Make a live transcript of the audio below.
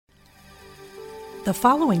The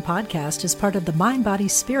following podcast is part of the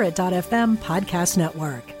MindBodySpirit.fm podcast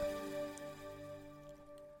network.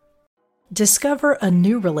 Discover a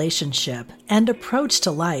new relationship and approach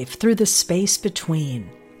to life through the space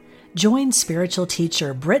between. Join spiritual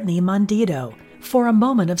teacher Brittany Mondito for a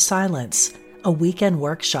moment of silence, a weekend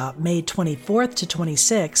workshop May 24th to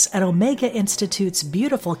 26th at Omega Institute's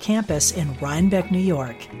beautiful campus in Rhinebeck, New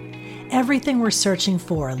York. Everything we're searching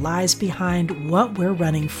for lies behind what we're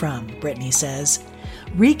running from, Brittany says.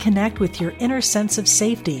 Reconnect with your inner sense of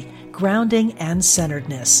safety, grounding, and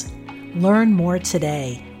centeredness. Learn more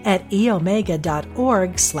today at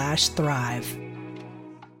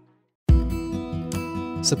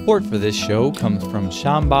eomega.org/thrive. Support for this show comes from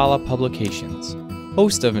Shambhala Publications,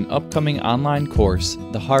 host of an upcoming online course,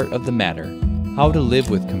 The Heart of the Matter, How to Live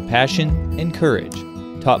with Compassion and Courage,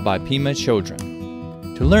 taught by Pima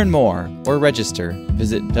Chodron. To learn more or register,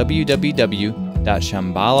 visit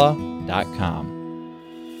www.shambhala.com.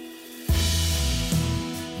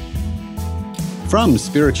 From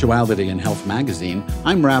Spirituality and Health magazine,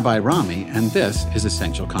 I'm Rabbi Rami, and this is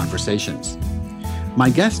Essential Conversations. My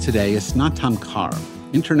guest today is Snatum Kaur,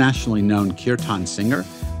 internationally known kirtan singer,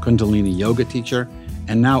 Kundalini yoga teacher,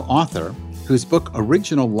 and now author, whose book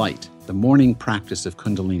Original Light, The Morning Practice of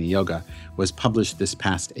Kundalini Yoga, was published this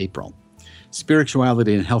past April.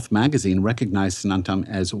 Spirituality and Health magazine recognized Snatum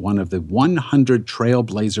as one of the 100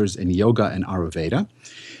 trailblazers in yoga and Ayurveda,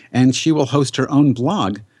 and she will host her own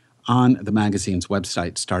blog on the magazine's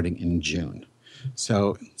website starting in June.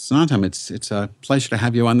 So, Snatum, it's a pleasure to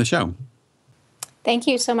have you on the show. Thank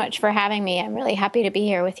you so much for having me. I'm really happy to be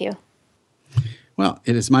here with you. Well,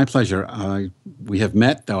 it is my pleasure. We have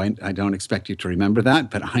met, though I don't expect you to remember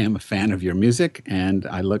that, but I am a fan of your music, and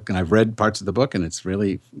I've read parts of the book, and it's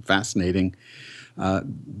really fascinating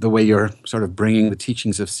the way you're sort of bringing the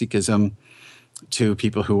teachings of Sikhism to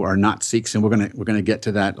people who are not Sikhs, and we're gonna get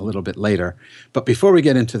to that a little bit later. But before we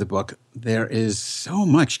get into the book, there is so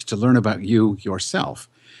much to learn about you yourself.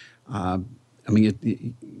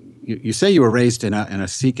 You say you were raised in a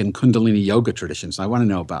Sikh and Kundalini yoga tradition, so I want to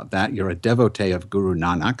know about that. You're a devotee of Guru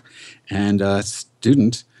Nanak and a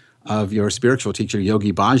student of your spiritual teacher,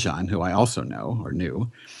 Yogi Bhajan, who I also know or knew,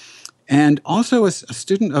 and also a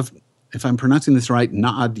student of, if I'm pronouncing this right,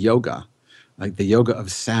 Naad Yoga, like the yoga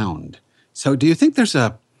of sound. So do you think there's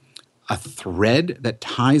a thread that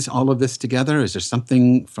ties all of this together? Is there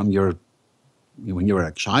something from when you were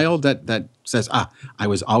a child that says, I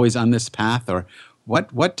was always on this path? Or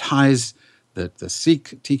what ties the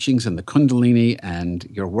Sikh teachings and the Kundalini and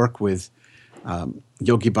your work with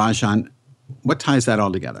Yogi Bhajan, what ties that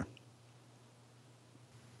all together?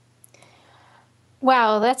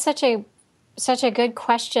 Wow, that's such a good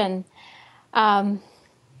question.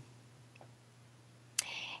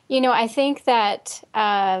 I think that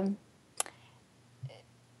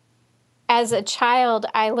as a child,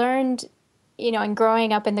 I learned, in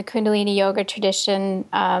growing up in the Kundalini yoga tradition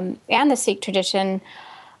and the Sikh tradition,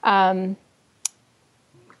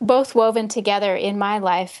 both woven together in my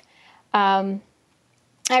life, I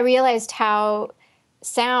realized how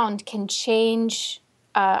sound can change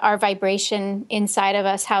our vibration inside of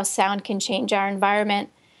us, how sound can change our environment.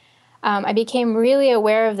 I became really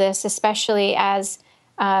aware of this, especially as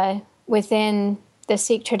within the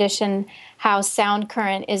Sikh tradition, how sound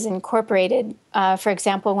current is incorporated. For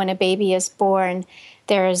example, when a baby is born,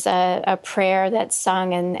 there's a prayer that's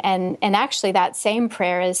sung, and actually that same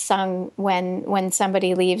prayer is sung when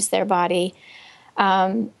somebody leaves their body.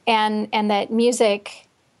 And that music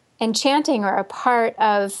and chanting are a part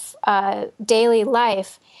of daily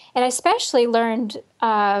life. And I especially learned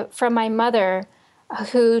from my mother,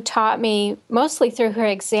 who taught me, mostly through her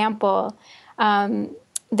example,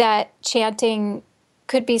 that chanting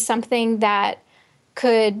could be something that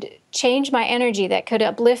could change my energy, that could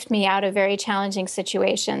uplift me out of very challenging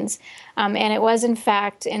situations. And it was, in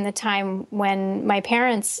fact, in the time when my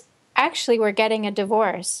parents actually were getting a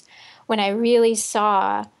divorce, when I really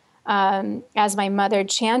saw, as my mother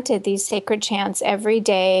chanted these sacred chants every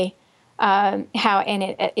day,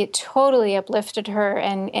 it totally uplifted her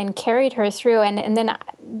and carried her through. And then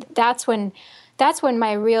that's when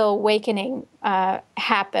my real awakening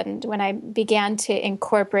happened, when I began to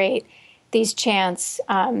incorporate these chants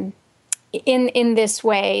in this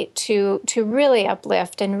way to really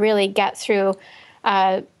uplift and really get through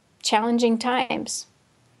challenging times.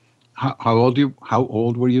 How old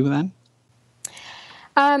were you then?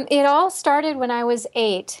 It all started when I was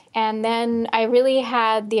 8, and then I really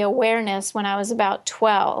had the awareness when I was about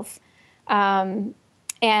 12. And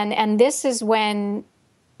this is when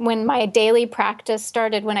when my daily practice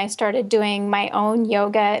started, when I started doing my own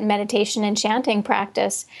yoga and meditation and chanting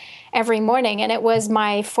practice every morning, and it was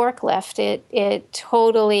my forklift. It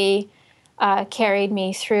totally carried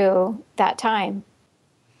me through that time.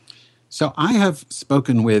 So I have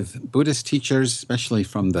spoken with Buddhist teachers, especially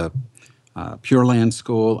from the Pure Land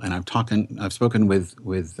school, and I've spoken with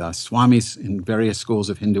swamis in various schools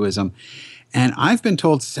of Hinduism, and I've been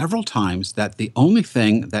told several times that the only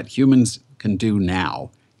thing that humans can do now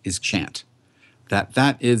is chant.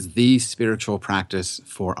 That is the spiritual practice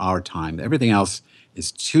for our time. Everything else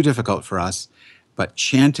is too difficult for us, but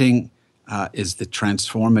chanting is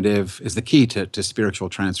the key to spiritual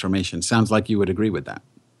transformation. Sounds like you would agree with that.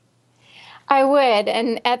 I would,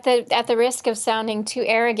 and at the risk of sounding too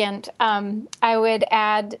arrogant, I would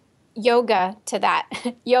add yoga to that.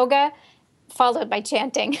 Yoga followed by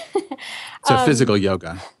chanting. So physical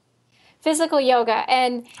yoga. Physical yoga,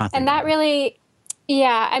 and that really,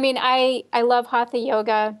 yeah. I mean, I love hatha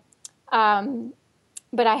yoga,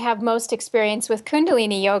 but I have most experience with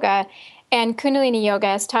Kundalini yoga, and Kundalini yoga,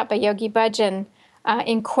 as taught by Yogi Bhajan,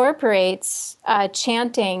 incorporates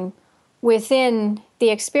chanting within the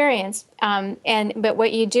experience. But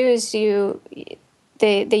what you do is the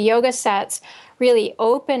yoga sets really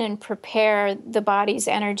open and prepare the body's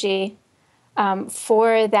energy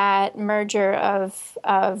for that merger of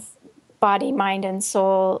body, mind, and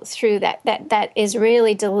soul through that is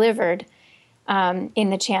really delivered in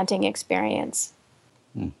the chanting experience.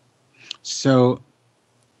 So,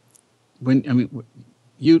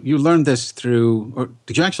 you learned this through, or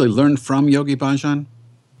did you actually learn from Yogi Bhajan?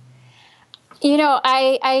 You know,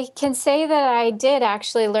 I can say that I did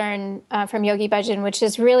actually learn from Yogi Bhajan, which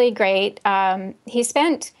is really great. He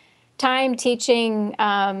spent time teaching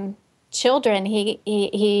children.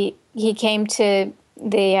 He came to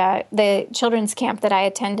the children's camp that I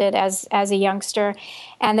attended as a youngster,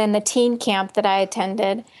 and then the teen camp that I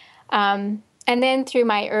attended, and then through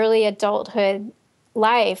my early adulthood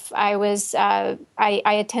life, I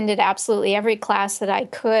attended absolutely every class that I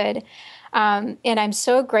could, and I'm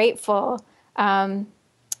so grateful. And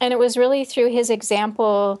it was really through his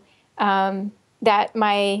example that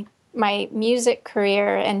my music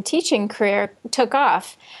career and teaching career took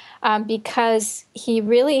off, because he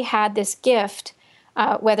really had this gift,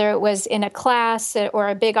 whether it was in a class or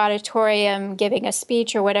a big auditorium giving a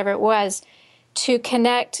speech or whatever it was, to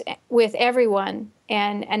connect with everyone.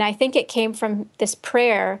 And I think it came from this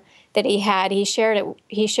prayer that he had. He shared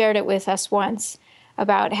it with us once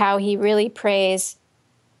about how he really prays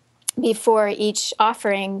before each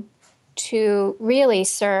offering to really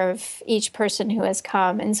serve each person who has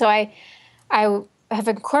come. And so I have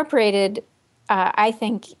incorporated, I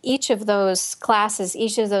think, each of those classes,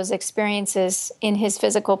 each of those experiences in his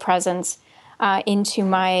physical presence into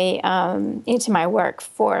my work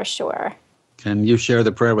for sure. Can you share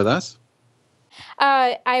the prayer with us?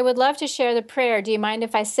 I would love to share the prayer. Do you mind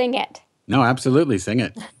if I sing it? No, absolutely. Sing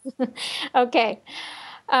it. Okay.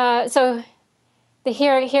 So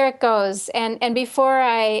here it goes. And before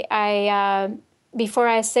I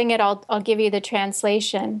sing it, I'll give you the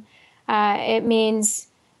translation. It means,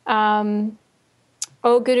 O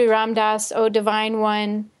Guru Ramdas, O Divine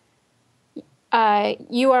One,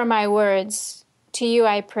 you are my words. To you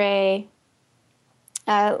I pray.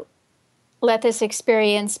 Let this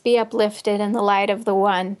experience be uplifted in the light of the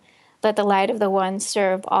One. Let the light of the One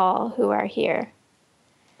serve all who are here.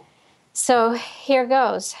 So here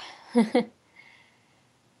goes.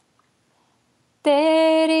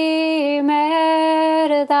 तेरी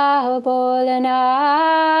मेहर दा बोलना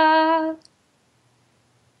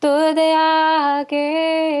तुझे आगे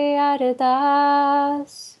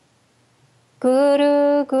अरदास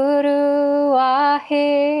गुरु गुरु आहे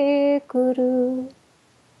गुरु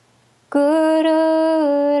गुरु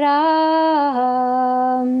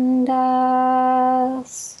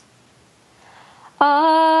रामदास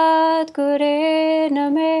आद गुरे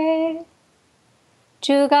नमे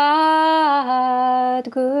जुगाद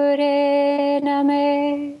गुरे नमे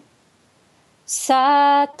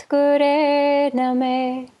सात गुरे नमे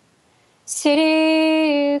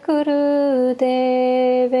श्री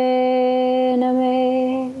गुरुदेवे नमे.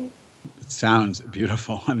 It sounds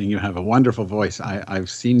beautiful. I mean, you have a wonderful voice. I've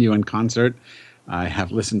seen you in concert. I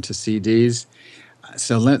have listened to CDs.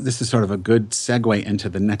 So this is sort of a good segue into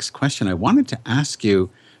the next question. I wanted to ask you,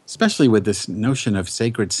 especially with this notion of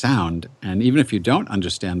sacred sound, and even if you don't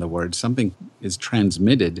understand the words, something is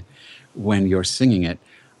transmitted when you're singing it.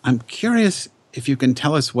 I'm curious if you can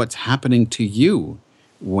tell us what's happening to you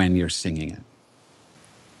when you're singing it.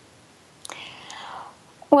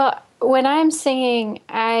 Well, when I'm singing,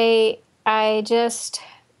 I just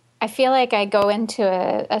I feel like I go into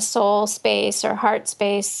a soul space or heart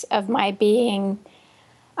space of my being.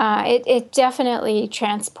 It definitely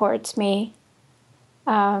transports me.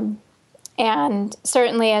 And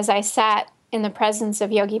certainly as I sat in the presence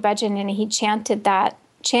of Yogi Bhajan and he chanted that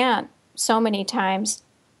chant so many times,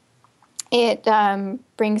 it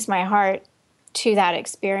brings my heart to that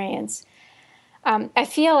experience. I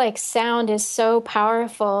feel like sound is so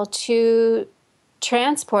powerful to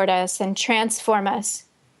transport us and transform us.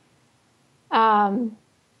 And,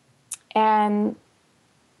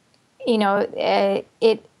 you know,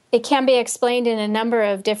 it can be explained in a number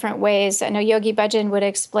of different ways. I know Yogi Bhajan would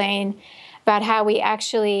explain about how we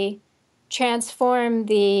actually transform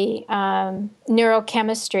the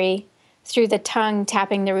neurochemistry through the tongue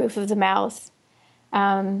tapping the roof of the mouth.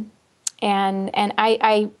 And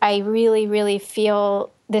I really, really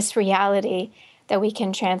feel this reality that we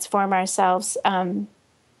can transform ourselves,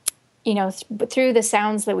 you know, through the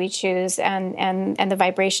sounds that we choose and the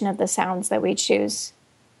vibration of the sounds that we choose.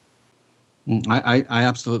 I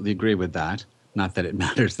absolutely agree with that. Not that it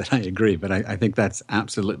matters that I agree, but I think that's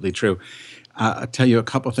absolutely true. I'll tell you a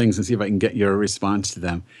couple things and see if I can get your response to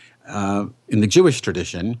them. In the Jewish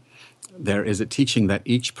tradition, there is a teaching that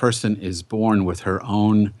each person is born with her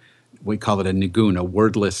own, we call it a nigun, a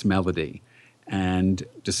wordless melody. And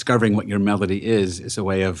discovering what your melody is a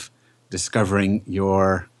way of discovering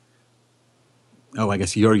your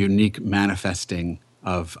unique manifesting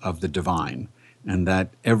of the divine. And that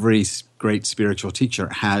every great spiritual teacher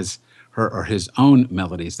has her or his own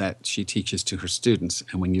melodies that she teaches to her students.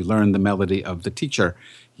 And when you learn the melody of the teacher,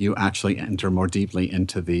 you actually enter more deeply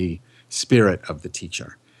into the spirit of the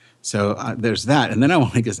teacher. So there's that. And then I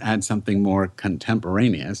want to just add something more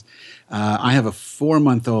contemporaneous. I have a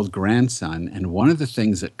 4-month-old grandson, and one of the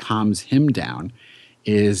things that calms him down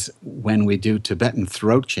is when we do Tibetan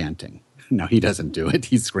throat chanting. No, he doesn't do it.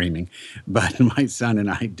 He's screaming. But my son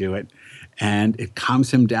and I do it, and it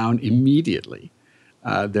calms him down immediately.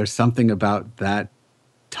 There's something about that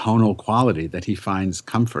tonal quality that he finds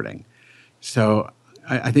comforting. So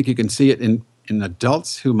I think you can see it in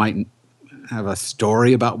adults who might have a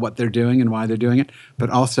story about what they're doing and why they're doing it, but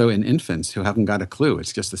also in infants who haven't got a clue.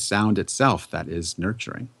 It's just the sound itself that is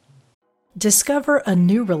nurturing. Discover a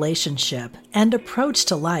new relationship and approach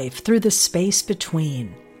to life through the space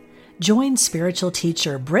between. Join spiritual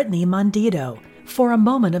teacher Brittany Mondito for a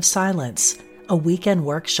moment of silence, a weekend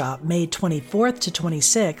workshop May 24th to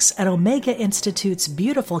 26th at Omega Institute's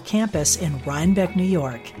beautiful campus in Rhinebeck, New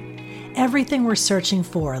York. Everything we're searching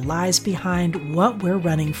for lies behind what we're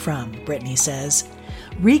running from, Brittany says.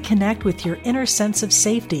 Reconnect with your inner sense of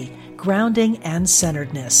safety, grounding, and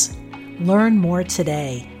centeredness. Learn more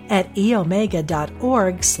today at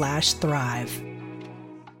eomega.org/thrive.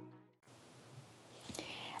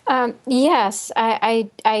 Yes,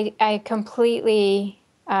 I completely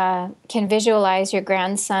can visualize your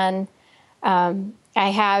grandson. I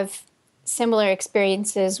have similar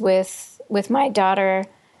experiences with my daughter.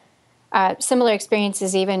 Similar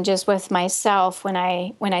experiences even just with myself when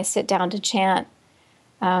I sit down to chant.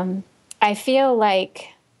 I feel like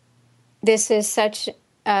this is such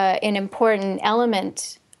an important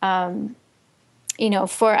element, for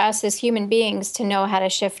us as human beings to know how to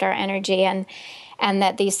shift our energy, and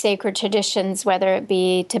that these sacred traditions, whether it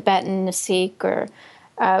be Tibetan, Sikh, or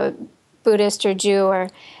Buddhist or Jew, or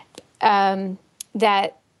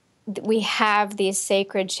that we have these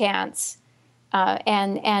sacred chants,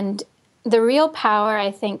 and the real power,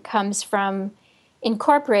 I think, comes from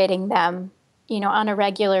incorporating them, on a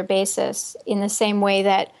regular basis, in the same way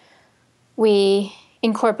that we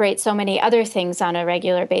incorporate so many other things on a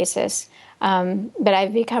regular basis. But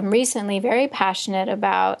I've become recently very passionate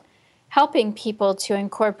about helping people to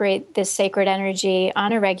incorporate this sacred energy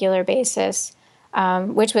on a regular basis,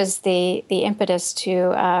 which was the impetus to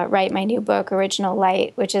write my new book, Original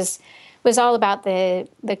Light, which was all about the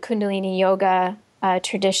Kundalini Yoga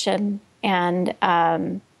tradition and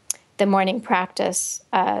the morning practice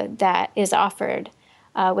that is offered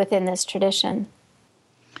within this tradition.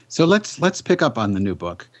 So let's pick up on the new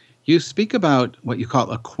book. You speak about what you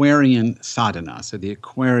call Aquarian sadhana, so the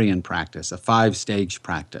Aquarian practice, a 5-stage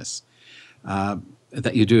practice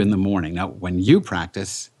that you do in the morning. Now, when you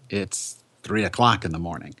practice, it's 3:00 in the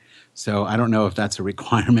morning. So I don't know if that's a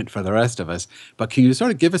requirement for the rest of us, but can you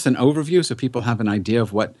sort of give us an overview so people have an idea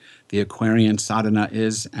of what the Aquarian sadhana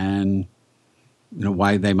is and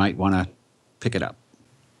why they might want to pick it up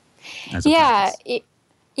as a practice?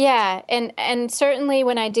 Yeah, and certainly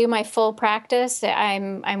when I do my full practice,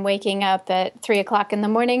 I'm waking up at 3:00 in the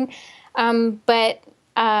morning, but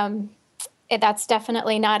that's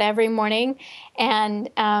definitely not every morning. And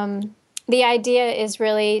the idea is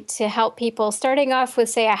really to help people, starting off with,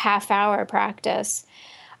 say, a half-hour practice.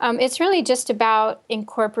 It's really just about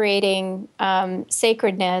incorporating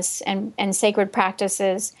sacredness and sacred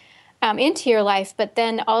practices into your life, but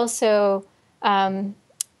then also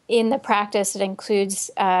in the practice, it includes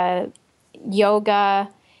yoga.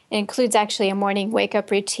 It includes actually a morning wake-up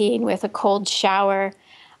routine with a cold shower.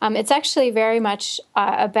 It's actually very much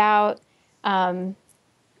about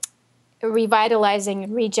revitalizing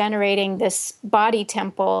and regenerating this body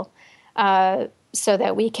temple so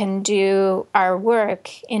that we can do our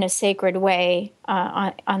work in a sacred way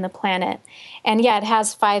on the planet. And yeah, it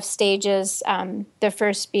has 5 stages. The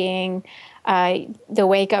first being the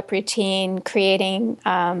wake-up routine, creating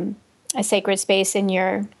a sacred space in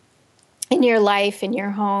your life, in your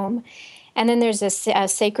home. And then there's a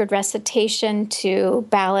sacred recitation to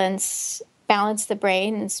balance the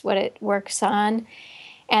brain, is what it works on.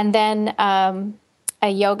 And then a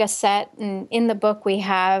yoga set. And in the book, we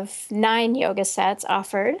have 9 yoga sets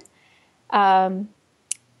offered. And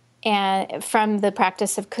from the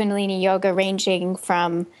practice of Kundalini yoga, ranging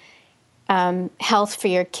from health for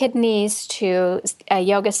your kidneys to a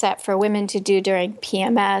yoga set for women to do during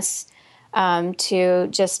PMS, to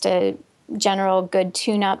just a general good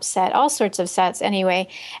tune-up set, all sorts of sets anyway.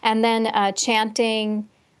 And then chanting,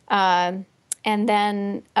 and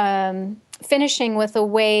then finishing with a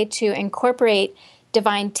way to incorporate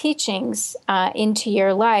divine teachings into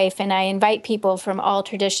your life. And I invite people from all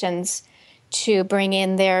traditions to bring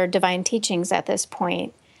in their divine teachings at this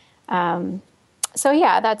point. So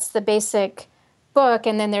yeah, that's the basic book.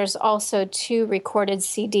 And then there's also 2 recorded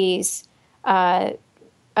CDs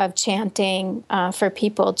of chanting for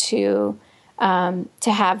people to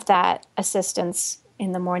have that assistance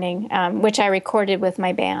in the morning, which I recorded with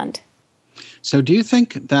my band. So do you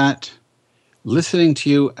think that listening to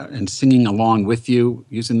you and singing along with you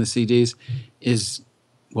using the CDs,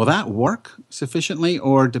 will that work sufficiently,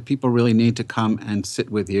 or do people really need to come and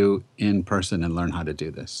sit with you in person and learn how to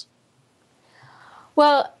do this?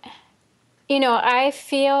 Well, I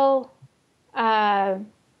feel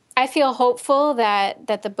hopeful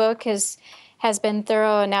that the book has been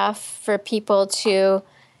thorough enough for people to,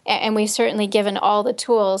 and we've certainly given all the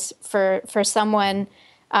tools for someone,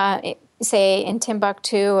 say in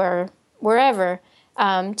Timbuktu or wherever,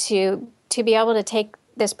 to be able to take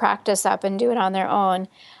this practice up and do it on their own.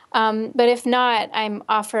 But if not, I'm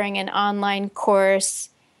offering an online course,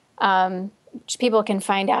 which people can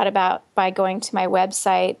find out about by going to my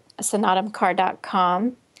website,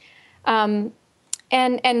 snatumkaur.com,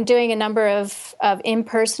 and doing a number of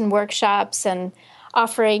in-person workshops and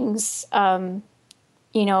offerings, on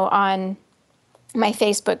my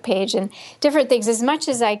Facebook page and different things. As much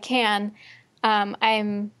as I can,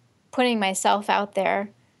 I'm putting myself out there.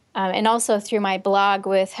 And also through my blog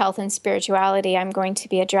with Health and Spirituality, I'm going to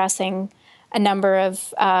be addressing a number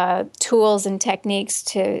of tools and techniques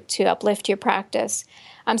to uplift your practice.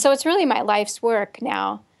 So it's really my life's work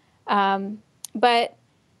now. But,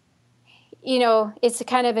 it's a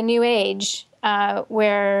kind of a new age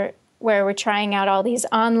where we're trying out all these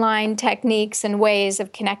online techniques and ways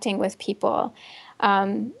of connecting with people.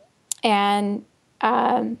 And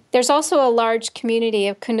there's also a large community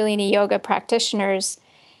of Kundalini yoga practitioners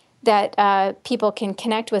that people can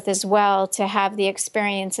connect with as well to have the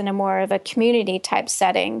experience in a more of a community type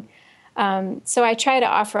setting. So I try to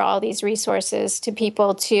offer all these resources to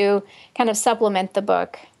people to kind of supplement the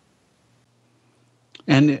book.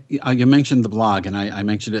 And you mentioned the blog, and I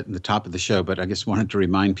mentioned it in the top of the show, but I just wanted to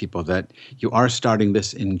remind people that you are starting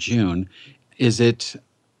this in June. Is it,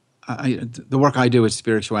 the work I do is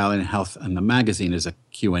Spirituality and Health, and the magazine is a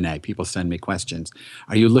Q&A. People send me questions.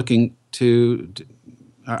 Are you looking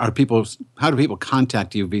how do people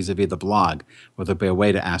contact you vis-a-vis the blog? Will there be a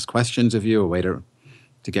way to ask questions of you, a way to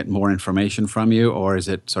get more information from you, or is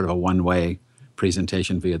it sort of a one-way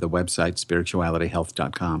presentation via the website,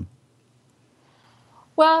 spiritualityhealth.com?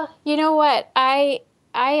 Well, you know what? I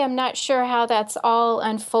am not sure how that's all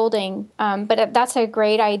unfolding, but that's a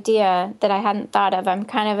great idea that I hadn't thought of. I'm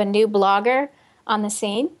kind of a new blogger on the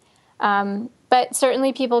scene, but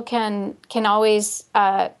certainly people can always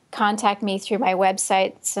contact me through my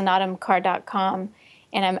website, snatumkaur.com,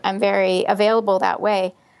 and I'm very available that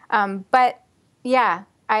way. But yeah,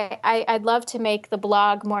 I'd love to make the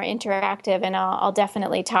blog more interactive, and I'll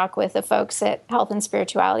definitely talk with the folks at Health and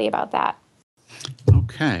Spirituality about that.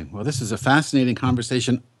 Okay. Well, this is a fascinating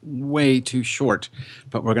conversation, way too short,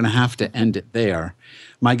 but we're going to have to end it there.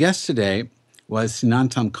 My guest today was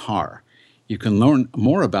Snatum Kaur. You can learn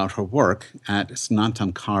more about her work at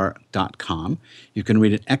snatumkaur.com. You can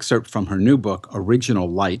read an excerpt from her new book, Original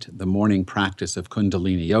Light, The Morning Practice of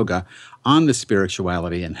Kundalini Yoga, on the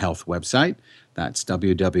Spirituality and Health website. That's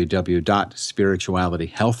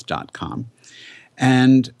www.spiritualityhealth.com.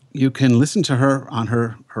 And you can listen to her on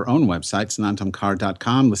her own website,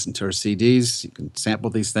 snatumkaur.com, listen to her CDs. You can sample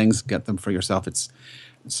these things, get them for yourself. It's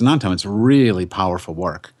really powerful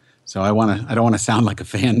work. So I don't want to sound like a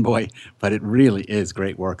fanboy, but it really is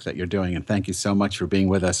great work that you're doing. And thank you so much for being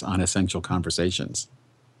with us on Essential Conversations.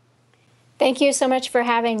 Thank you so much for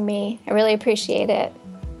having me. I really appreciate it.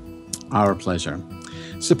 Our pleasure.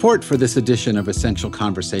 Support for this edition of Essential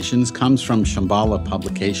Conversations comes from Shambhala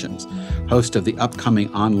Publications, host of the upcoming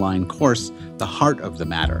online course, The Heart of the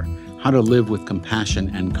Matter, How to Live with Compassion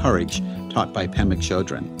and Courage, taught by Pemik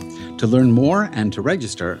Chodron. To learn more and to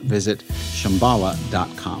register, visit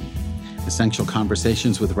shambhala.com. Essential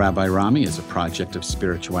Conversations with Rabbi Rami is a project of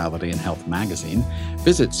Spirituality and Health magazine.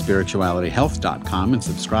 Visit spiritualityhealth.com and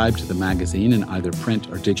subscribe to the magazine in either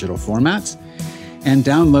print or digital formats. And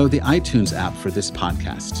download the iTunes app for this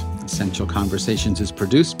podcast. Essential Conversations is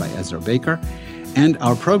produced by Ezra Baker, and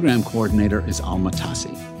our program coordinator is Alma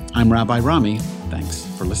Tassi. I'm Rabbi Rami. Thanks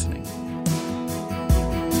for listening.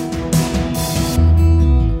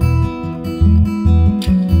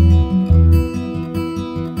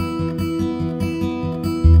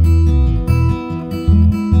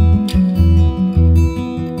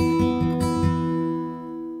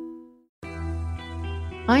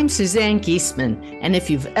 I'm Suzanne Giesman, and if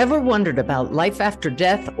you've ever wondered about life after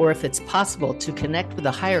death or if it's possible to connect with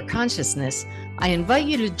a higher consciousness, I invite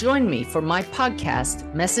you to join me for my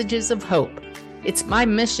podcast, Messages of Hope. It's my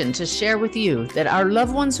mission to share with you that our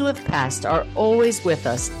loved ones who have passed are always with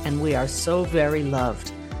us, and we are so very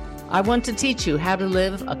loved. I want to teach you how to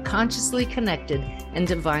live a consciously connected and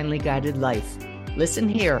divinely guided life. Listen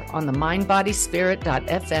here on the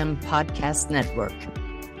mindbodyspirit.fm podcast network.